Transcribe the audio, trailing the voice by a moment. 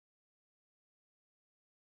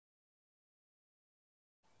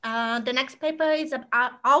The next paper is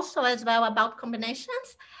also as well about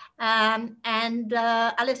combinations.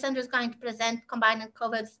 Alessandro is going to present combined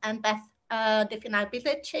covers and Beth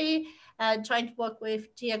definability, joint work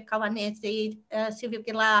with Calvanese, Silvio,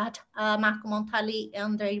 Ghilardi, Marco Montali,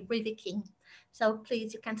 and Rivkin. So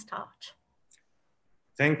please, you can start.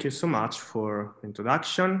 Thank you so much for the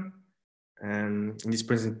introduction. And in this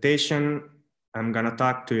presentation, I'm going to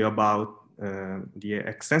talk to you about the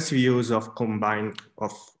extensive use of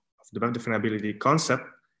the Beth definability concept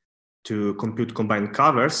to compute combined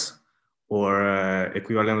covers, or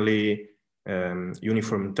equivalently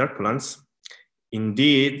uniform interpolants.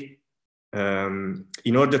 Indeed,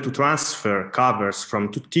 in order to transfer covers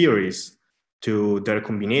from two theories to their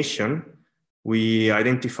combination, we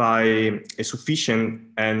identify a sufficient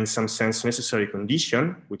and in some sense necessary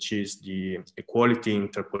condition, which is the equality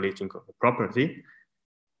interpolating property.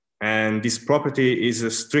 And this property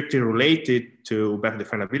is strictly related to Beth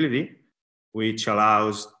definability, which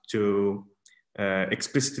allows to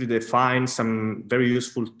explicitly define some very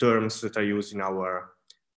useful terms that are used in our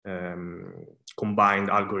combined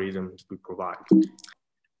algorithms we provide.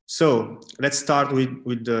 So let's start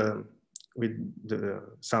with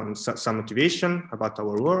some motivation about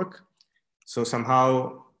our work. So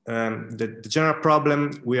somehow the general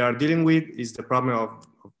problem we are dealing with is the problem of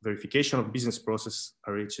verification of business process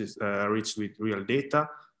reached with real data,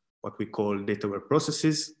 what we call data-aware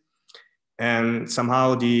processes. And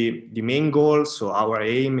somehow the main goal, so our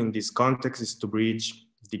aim in this context, is to bridge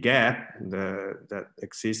the gap that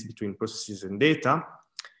exists between processes and data.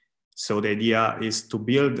 So the idea is to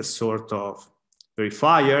build a sort of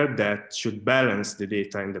verifier that should balance the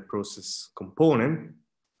data and the process component.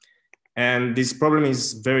 And this problem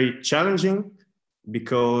is very challenging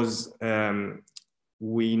because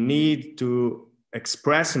we need to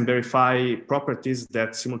express and verify properties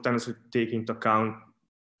that simultaneously take into account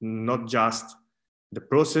not just the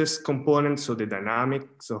process components, so the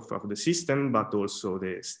dynamics of the system, but also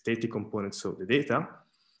the static components of the data.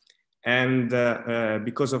 And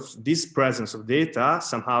because of this presence of data,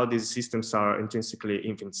 somehow these systems are intrinsically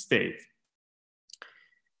infinite state.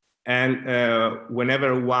 And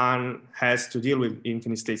whenever one has to deal with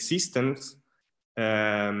infinite state systems,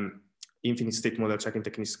 infinite state model checking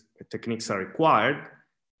techniques are required.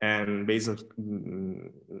 And based on,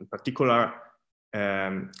 in particular,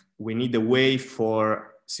 we need a way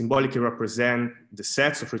for symbolically represent the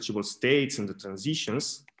sets of reachable states and the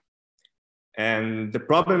transitions. And the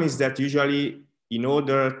problem is that usually in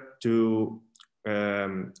order to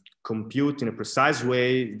compute in a precise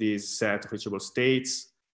way this set of reachable states,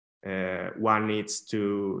 one needs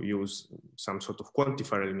to use some sort of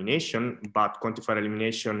quantifier elimination, but quantifier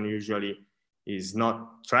elimination usually is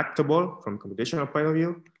not tractable from a computational point of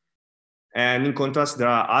view. And in contrast, there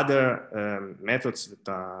are other methods that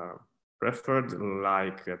are preferred,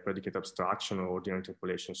 like predicate abstraction or ordinary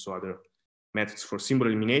interpolation, so other methods for symbol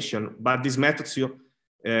elimination. But these methods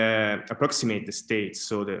approximate the states,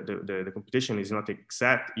 so the computation is not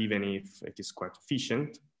exact, even if it is quite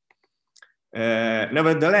efficient.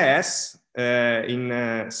 Nevertheless,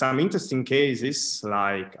 in some interesting cases,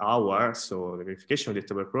 like ours, so the verification of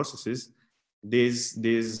data-aware processes, the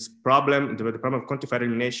problem of quantifier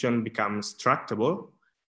elimination becomes tractable.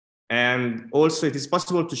 And also it is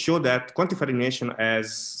possible to show that quantifier elimination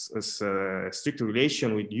has a strict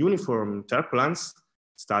relation with uniform interpolants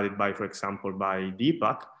studied by, for example, by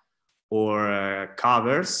Deepak, or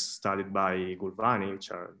covers studied by Gulvani,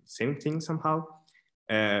 which are the same thing somehow.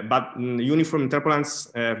 But uniform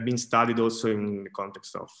interpolants have been studied also in the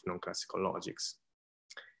context of non-classical logics.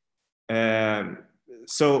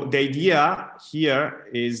 So the idea here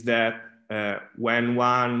is that when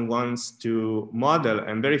one wants to model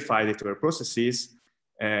and verify data-aware processes,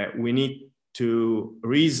 we need to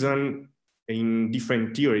reason in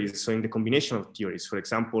different theories, so in the combination of theories. For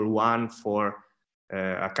example, one for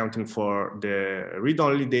accounting for the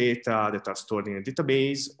read-only data that are stored in a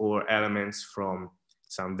database, or elements from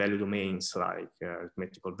some value domains like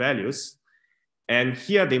arithmetical values. And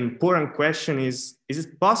here the important question is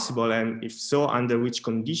it possible, and if so, under which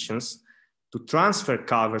conditions, to transfer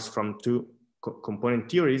covers from two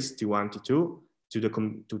component theories, T1, T2, to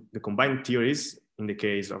the combined theories in the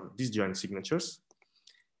case of disjoint signatures.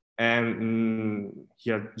 And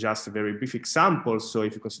here just a very brief example. So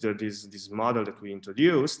if you consider this model that we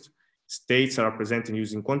introduced, states are represented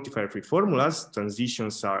using quantifier-free formulas,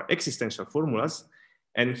 transitions are existential formulas.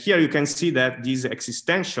 And here you can see that these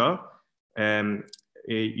existential,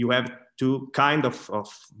 you have two kind of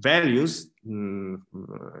values.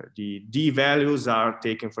 The D values are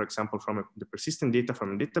taken, for example, from the persistent data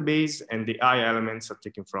from a database, and the I elements are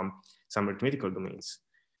taken from some arithmetical domains.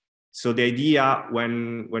 So the idea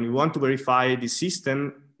when you want to verify the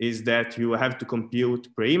system is that you have to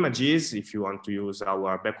compute pre-images if you want to use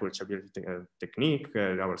our backward reachability technique,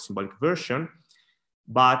 our symbolic version.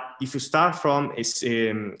 But if you start from a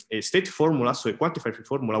state formula, so a quantifier free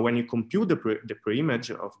formula, when you compute the pre-image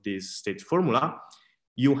of this state formula,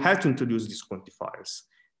 you have to introduce these quantifiers.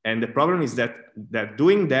 And the problem is that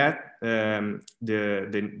doing that,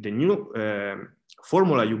 the new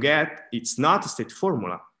formula you get, it's not a state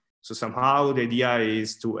formula. So somehow the idea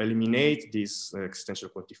is to eliminate these existential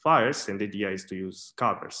quantifiers, and the idea is to use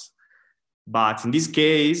covers. But in this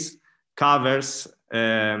case, covers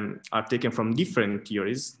are taken from different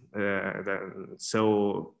theories.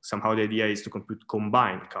 So somehow the idea is to compute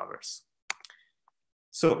combined covers.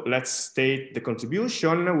 So let's state the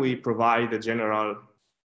contribution. We provide a general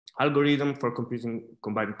algorithm for computing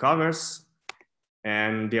combined covers.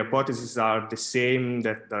 And the hypotheses are the same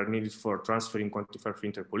that are needed for transferring quantifier-free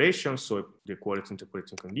interpolation, so the equality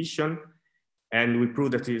interpolating condition. And we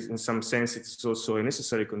prove that in some sense it's also a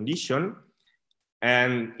necessary condition.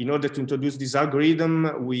 And in order to introduce this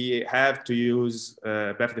algorithm, we have to use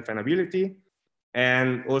Beth definability.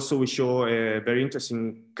 And also we show a very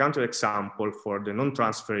interesting counterexample for the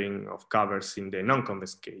non-transferring of covers in the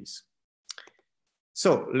non-convex case.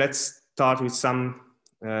 So let's start with some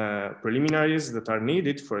preliminaries that are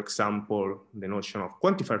needed. For example, the notion of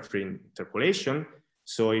quantifier-free interpolation.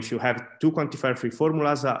 So if you have two quantifier-free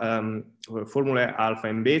formulas, formula alpha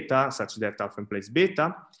and beta, such that alpha implies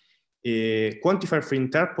beta, a quantifier-free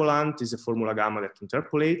interpolant is a formula gamma that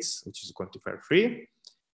interpolates, which is quantifier-free.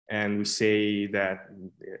 And we say that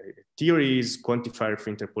theory is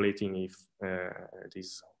quantifier-free interpolating if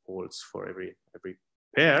this holds for every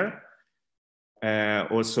pair.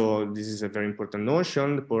 Also, this is a very important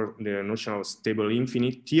notion for the notion of stable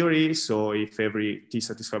infinite theory. So if every T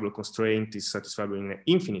satisfiable constraint is satisfiable in an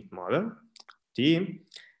infinite model, T.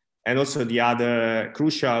 And also the other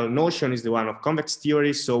crucial notion is the one of convex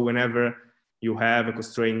theory. So whenever you have a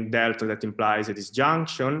constraint delta that implies a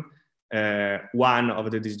disjunction, one of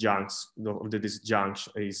the disjunctions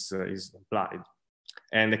is implied.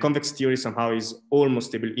 And the convex theory somehow is almost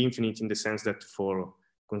stable infinite in the sense that for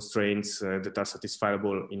constraints that are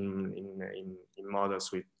satisfiable in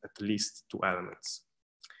models with at least two elements.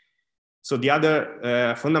 So the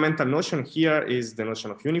other fundamental notion here is the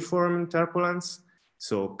notion of uniform interpolants.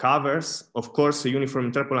 So covers, of course,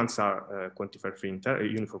 uniform interpolants are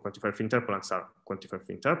uniform quantifier-free interpolants are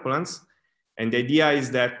quantifier-free interpolants. And the idea is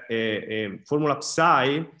that a formula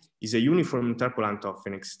psi is a uniform interpolant of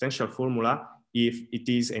an existential formula if it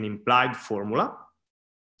is an implied formula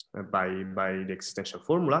by the existential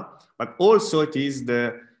formula, but also it is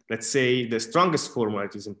let's say, the strongest formula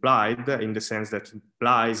that is implied in the sense that it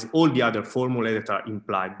implies all the other formulae that are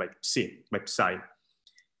implied by psi.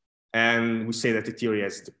 And we say that the theory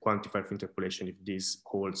has the quantifier interpolation if this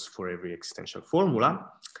holds for every existential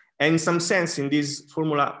formula. And in some sense, in this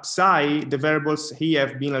formula psi, the variables here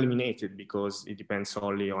have been eliminated because it depends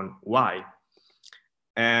only on y.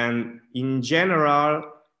 And in general,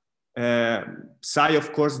 psi,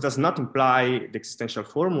 of course, does not imply the existential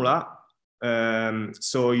formula.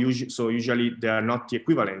 So usually they are not the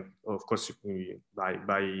equivalent. Of course,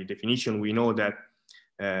 by definition, we know that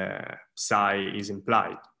psi is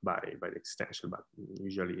implied by the existential, but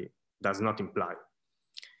usually does not imply.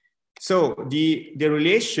 So the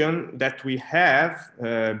relation that we have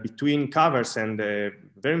between covers and the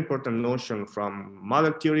very important notion from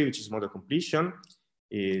model theory, which is model completion,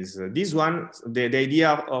 is this one. The idea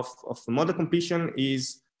of model completion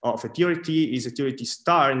is of a theory T is a theory T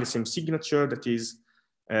star in the same signature that is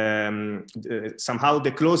somehow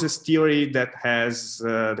the closest theory that has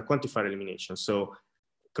the quantifier elimination. So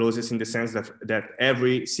closest in the sense that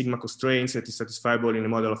every sigma constraint that is satisfiable in a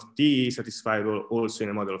model of T is satisfiable also in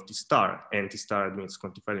a model of T star, and T star admits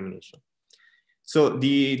quantifier elimination. So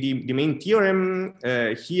the main theorem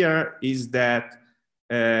here is that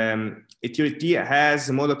a theory T has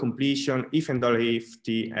a model completion if and only if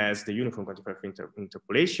T has the uniform quantifier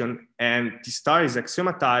interpolation, and T star is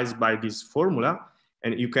axiomatized by this formula.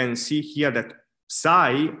 And you can see here that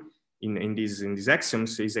psi in these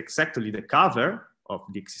axioms is exactly the cover of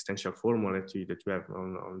the existential formula that you have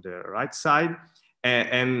on the right side.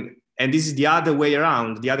 And this is the other way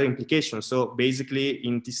around, the other implication. So basically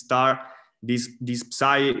in T star, this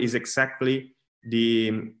psi is exactly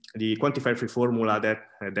the quantifier-free formula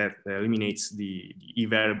that eliminates the E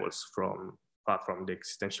variables from the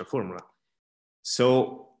existential formula.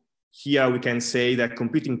 So here we can say that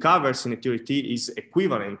computing covers in a theory T is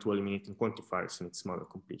equivalent to eliminating quantifiers in its model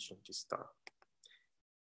completion T star.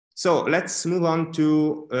 So let's move on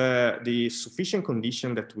to the sufficient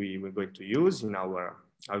condition that we were going to use in our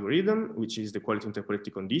algorithm, which is the quality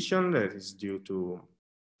interpolating condition that is due to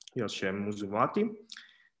Hirsch-Musumati.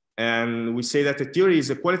 And we say that the theory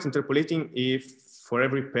is a quality interpolating if for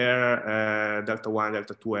every pair delta 1,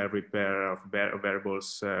 delta 2, every pair of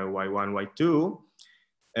variables y1,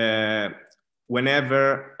 y2,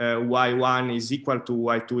 whenever y1 is equal to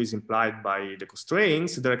y2 is implied by the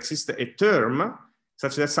constraints, there exists a term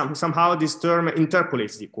such that somehow this term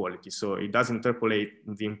interpolates the equality. So it does interpolate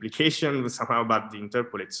the implication somehow, but the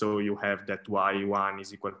interpolate. So you have that y1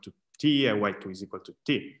 is equal to t and y2 is equal to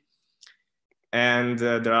t. And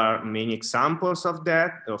there are many examples of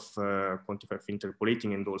that, of quantifier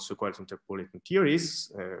interpolating and also quality interpolating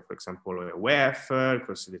theories. For example, WEF,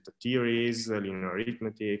 cross data theories, linear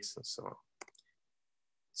arithmetics, and so on.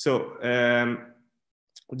 So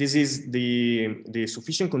this is the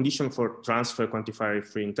sufficient condition for transfer quantifier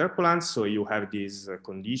free interpolants. So you have this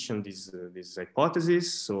condition, this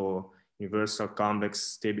hypothesis. So universal convex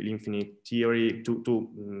stable infinite theory,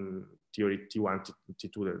 theory T1,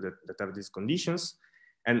 T2 that have these conditions.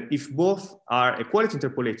 And if both are a quality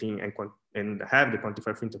interpolating and have the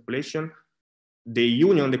quantifier free interpolation, the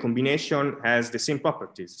union, the combination has the same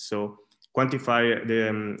properties. So quantifier,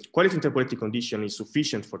 the quality interpolating condition is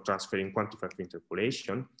sufficient for transferring quantifier free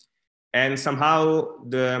interpolation. And somehow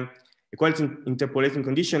the quality interpolating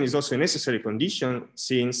condition is also a necessary condition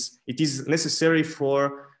since it is necessary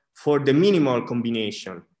for the minimal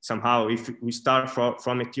combination. Somehow, if we start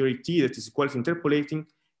from a theory T that is quality interpolating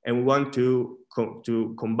and we want to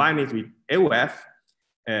combine it with AOF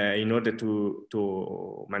in order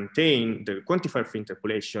to maintain the quantifier free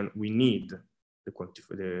interpolation, we need the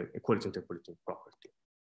quality interpolating property.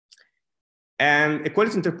 And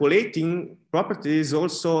equality interpolating property is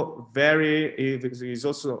also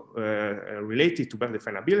related to Beth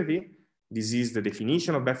definability. This is the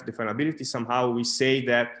definition of Beth definability. Somehow we say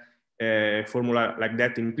that a formula like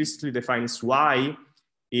that implicitly defines Y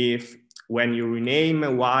if when you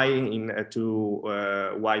rename Y to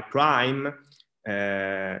Y prime,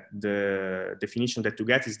 the definition that you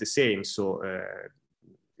get is the same. So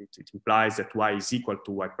it implies that Y is equal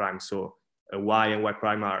to Y prime. So Y and Y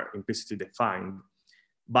prime are implicitly defined.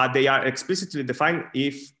 But they are explicitly defined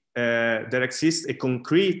if there exists a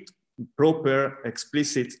concrete, proper,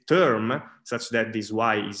 explicit term such that this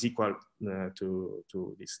Y is equal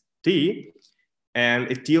to this T.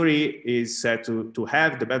 And a theory is said to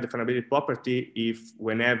have the Beth definability property if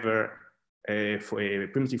whenever a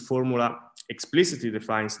primitive formula explicitly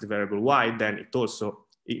defines the variable Y, then it also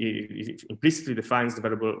it implicitly defines the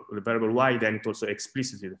variable Y, then it also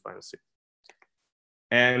explicitly defines it.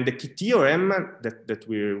 And the key theorem that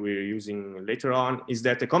we're using later on is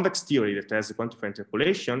that a convex theory that has a quantifier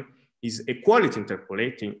interpolation is equality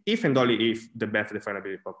interpolating if and only if the Beth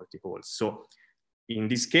definability property holds. So in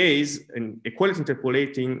this case, an equality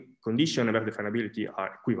interpolating condition and Beth definability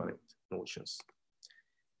are equivalent notions.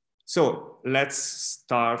 So let's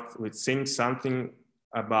start with saying something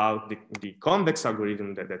about the convex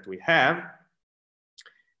algorithm that we have.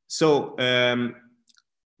 So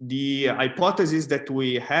the hypotheses that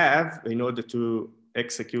we have in order to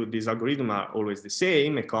execute this algorithm are always the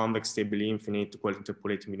same: a convex, stable, infinite, quality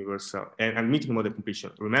interpolating, universal, and admitting model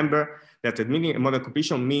completion. Remember that admitting model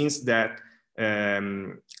completion means that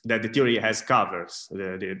that the theory has covers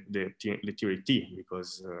the theory T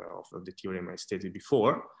because of the theorem I stated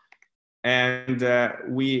before. And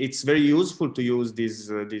it's very useful to use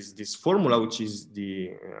this formula, which is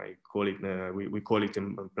we call it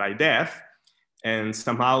implied F. And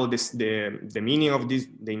somehow the meaning of this,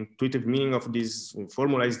 the intuitive meaning of this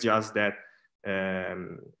formula is just that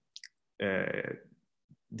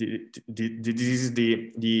this is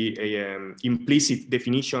the implicit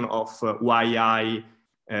definition of yi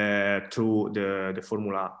through the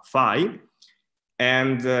formula phi.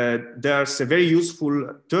 And there's a very useful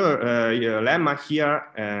lemma here,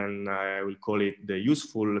 and I will call it the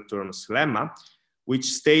useful terms lemma, which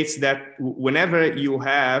states that whenever you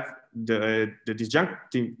have the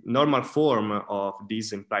disjunctive normal form of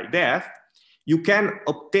this implied F, you can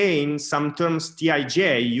obtain some terms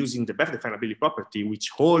Tij using the Beth definability property,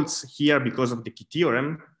 which holds here because of the key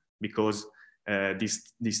theorem, because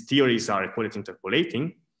these theories are equality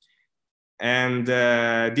interpolating. And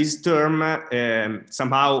this term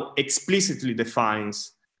somehow explicitly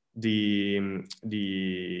defines the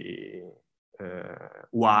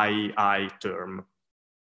yi term.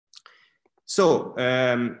 So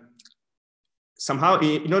somehow,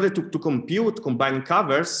 in order to compute combined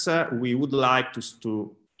covers, we would like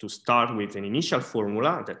to start with an initial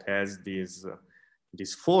formula that has this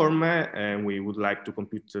this form, and we would like to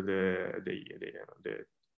compute the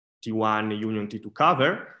T1 union T2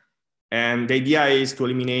 cover. And the idea is to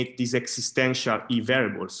eliminate these existential E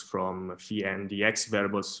variables from phi, and the X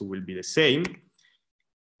variables will be the same.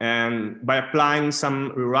 And by applying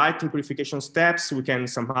some rewriting purification steps, we can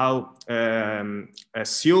somehow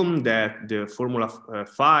assume that the formula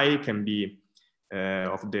phi can be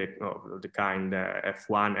of the kind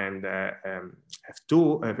F1 and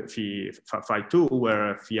F2, phi 2,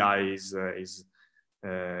 where phi I is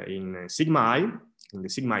in sigma I, in the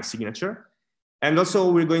sigma I signature. And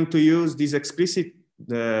also we're going to use this explicit,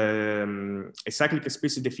 a cyclic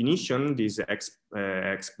explicit definition, this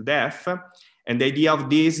Def. And the idea of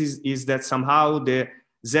this is that somehow the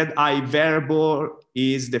Zi variable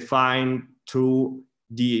is defined through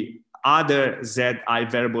the other Zi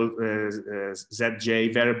variable,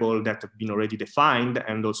 Zj variable that have been already defined,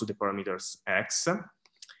 and also the parameters X.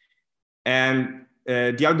 And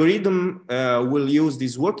the algorithm will use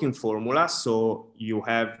this working formula. So you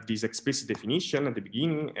have this explicit definition at the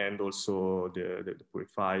beginning, and also the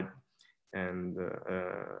purified and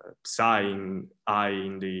psi in I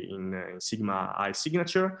in sigma I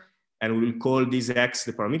signature. And we will call these X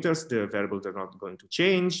the parameters, the variables are not going to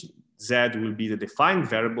change. Z will be the defined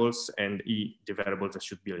variables, and E the variables that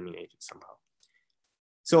should be eliminated somehow.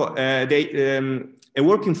 So a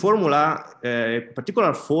working formula, a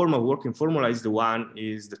particular form of working formula is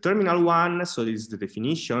the terminal one. So this is the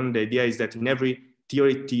definition. The idea is that in every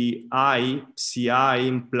theory Ti, Psi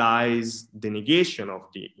implies the negation of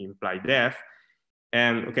the implied F.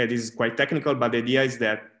 And okay, this is quite technical, but the idea is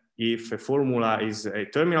that if a formula is a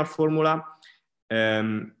terminal formula,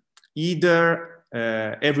 either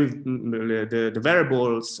the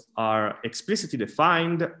variables are explicitly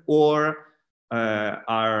defined or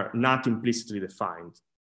are not implicitly defined.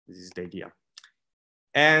 This is the idea.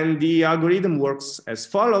 And the algorithm works as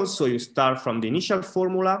follows. So you start from the initial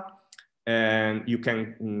formula, and you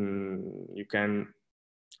can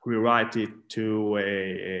rewrite it to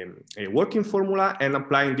a working formula, and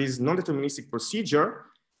applying this non-deterministic procedure,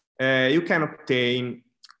 you can obtain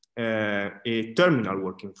a terminal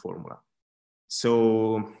working formula.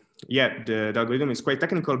 So yeah, the algorithm is quite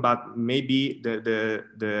technical, but maybe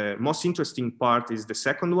the most interesting part is the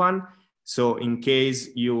second one. So in case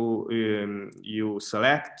you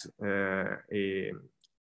select a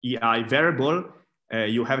EI variable,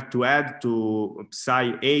 you have to add to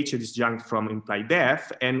psi h a disjunct from implied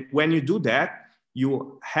F. And when you do that,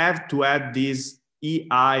 you have to add this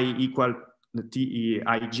EI equal the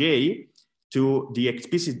TEIJ to the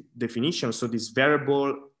explicit definition. So this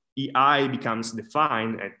variable EI becomes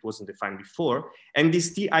defined, and it wasn't defined before. And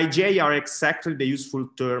these TIJ are exactly the useful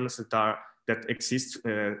terms that exist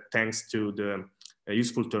thanks to the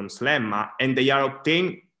useful terms lemma, and they are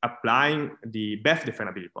obtained applying the Beth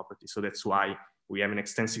definability property. So that's why we have an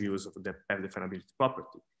extensive use of the Beth definability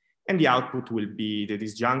property. And the output will be the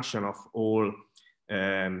disjunction of all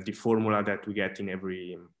the formula that we get in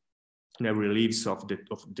every leaves of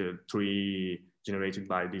the tree generated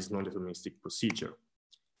by this non-deterministic procedure.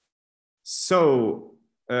 So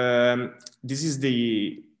this is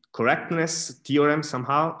the correctness theorem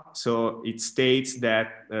somehow. So it states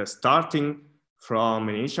that starting from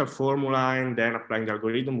an initial formula and then applying the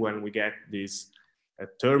algorithm, when we get this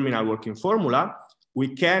terminal working formula,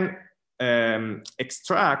 we can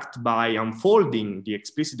extract by unfolding the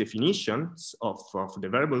explicit definitions of the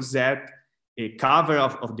variable Z a cover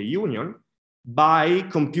of the union by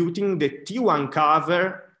computing the T1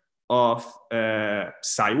 cover of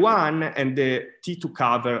psi1 and the T2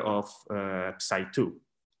 cover of psi2.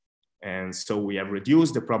 And so we have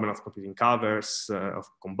reduced the problem of computing covers, of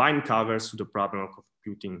combined covers, to the problem of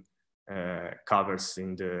computing covers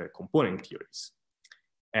in the component theories.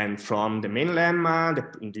 And from the main lemma,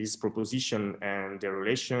 this proposition and the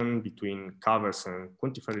relation between covers and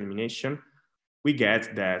quantified elimination, we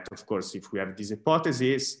get that, of course, if we have this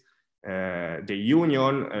hypothesis, the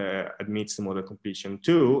union admits the model completion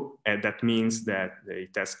too, and that means that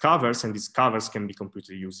it has covers, and these covers can be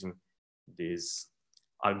computed using this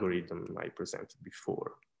algorithm I presented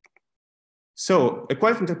before. So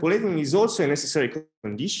equality interpolating is also a necessary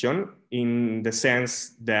condition, in the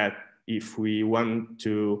sense that if we want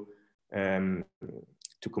to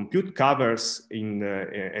compute covers and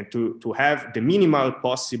to have the minimal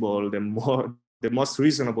possible, the most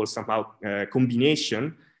reasonable somehow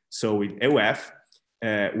combination, so with AOF,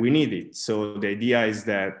 we need it. So the idea is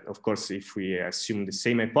that, of course, if we assume the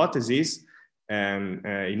same hypothesis, and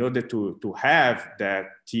in order to have that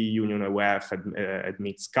T union AOF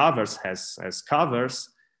admits covers as covers,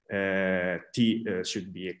 T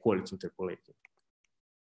should be equality interpolating.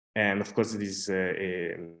 And of course, it is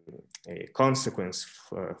a consequence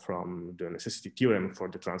from the necessity theorem for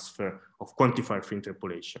the transfer of quantifier-free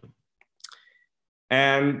interpolation.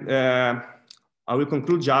 And I will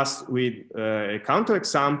conclude just with a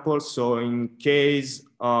counterexample. So in case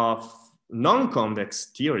of non-convex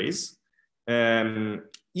theories,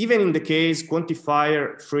 even in the case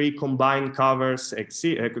quantifier-free combined covers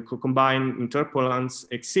combined interpolants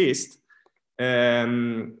exist,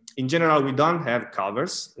 in general, we don't have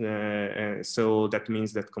covers. So that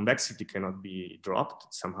means that convexity cannot be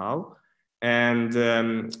dropped somehow. And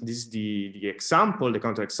this is the example, the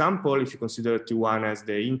counterexample, if you consider T1 as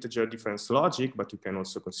the integer difference logic, but you can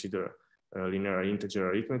also consider linear integer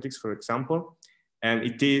arithmetics, for example. And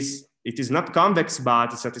it is not convex,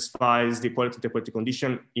 but it satisfies the equality interpolating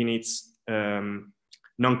condition in its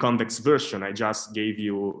non-convex version. I just gave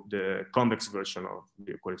you the convex version of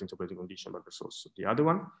the equality interpolating condition, but there's also the other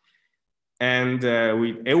one. And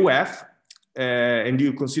with AOF, and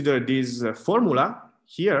you consider this formula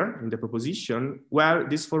here in the proposition, well,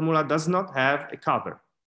 this formula does not have a cover.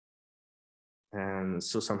 And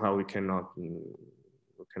so somehow we cannot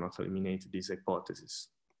eliminate this hypothesis.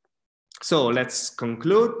 So let's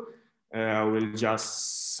conclude. We'll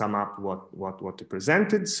just sum up what we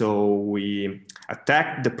presented. So we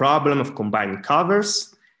attacked the problem of combined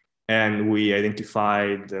covers, and we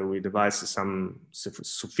identified, we devised some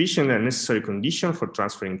sufficient and necessary condition for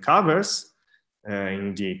transferring covers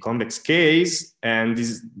in the convex case. And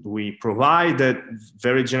we provide a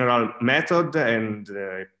very general method and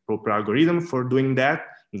a proper algorithm for doing that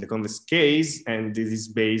in the convex case. And this is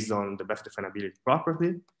based on the Beth definability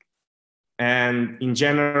property. And in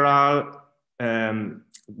general, the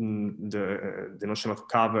notion of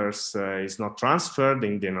covers is not transferred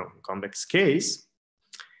in the convex case.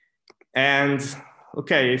 And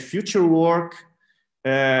okay, future work.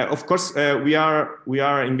 Of course, we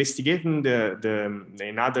are investigating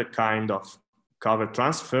another kind of cover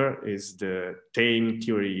transfer is the Tame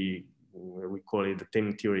theory. We call it the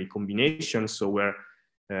Tame theory combination. So where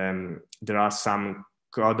there are some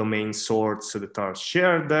codomain sorts that are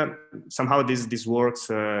shared. Somehow this work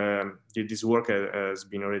has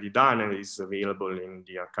been already done and is available in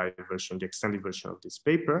the archived version, the extended version of this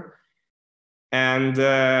paper. And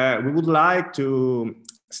we would like to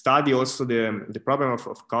study also the problem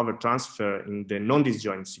of cover transfer in the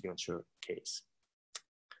non-disjoint signature case.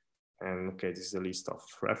 And okay, this is a list of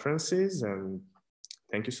references, and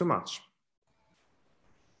thank you so much.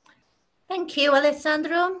 Thank you,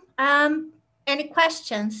 Alessandro. Any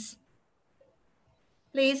questions?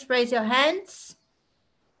 Please raise your hands.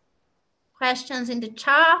 Questions in the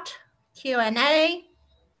chat, Q&A.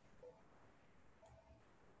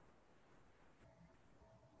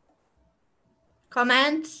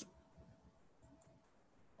 Comments?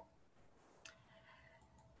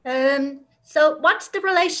 So what's the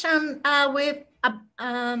relation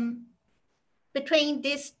between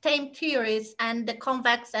these Tame theories and the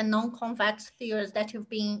convex and non-convex theories that you've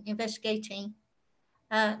been investigating?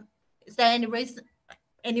 Is there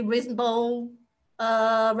any reasonable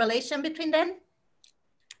relation between them?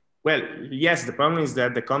 Well, yes, the problem is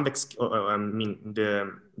that the convex,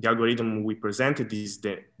 the algorithm we presented is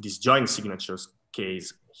the disjoint signatures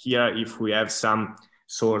case. Here, if we have some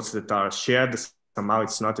sorts that are shared, somehow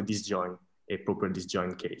it's not a proper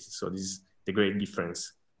disjoint case. So this is the great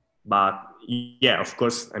difference. But yeah, of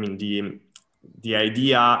course, I mean, the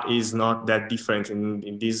idea is not that different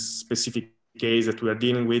in this specific case that we are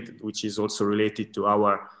dealing with, which is also related to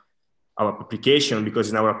our application,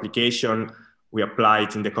 because in our application, we apply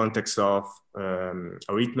it in the context of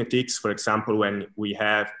arithmetics. For example, when we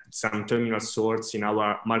have some terminal sorts in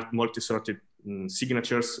our multi-sorted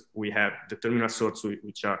signatures, we have the terminal sorts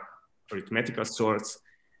which are arithmetical sorts.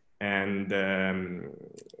 And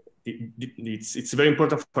it's very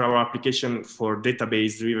important for our application for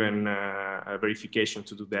database-driven verification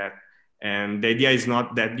to do that. And the idea is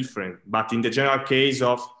not that different. But in the general case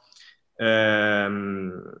of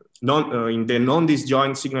in the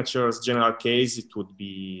non-disjoint signatures general case, it would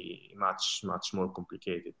be much more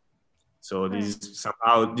complicated. So this is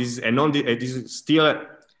somehow this is still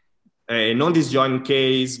a non-disjoint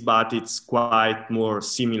case, but it's quite more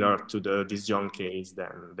similar to the disjoint case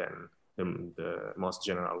than the most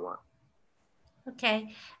general one.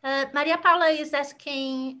 Okay, Maria Paula is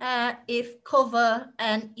asking if cover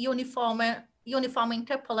and uniform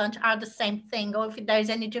interpolant are the same thing, or if there is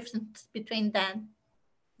any difference between them.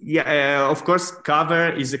 Yeah, of course,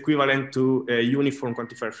 cover is equivalent to a uniform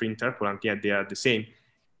quantifier-free interpolant. Yeah, they are the same.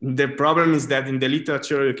 The problem is that in the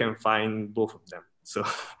literature you can find both of them. So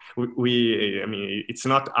I mean, it's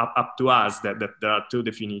not up to us that there are two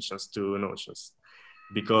definitions, two notions.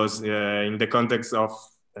 because in the context of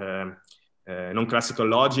non-classical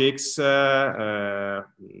logics, since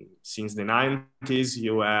the 90s,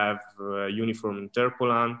 you have uniform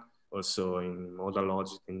interpolant, also in modal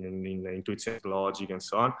logic, in intuitive logic, and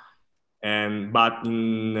so on. But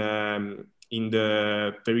in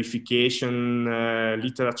the verification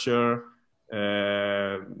literature,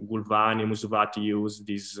 Gulvani, Musovati use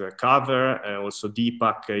this cover. Also,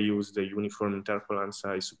 Deepak used the uniform interpolants,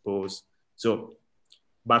 I suppose. So,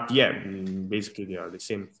 but yeah, basically they are the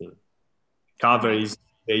same thing. Cover is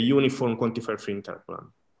a uniform quantifier-free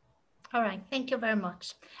interpolant. All right, thank you very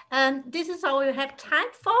much. And this is all we have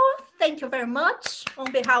time for. Thank you very much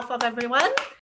on behalf of everyone.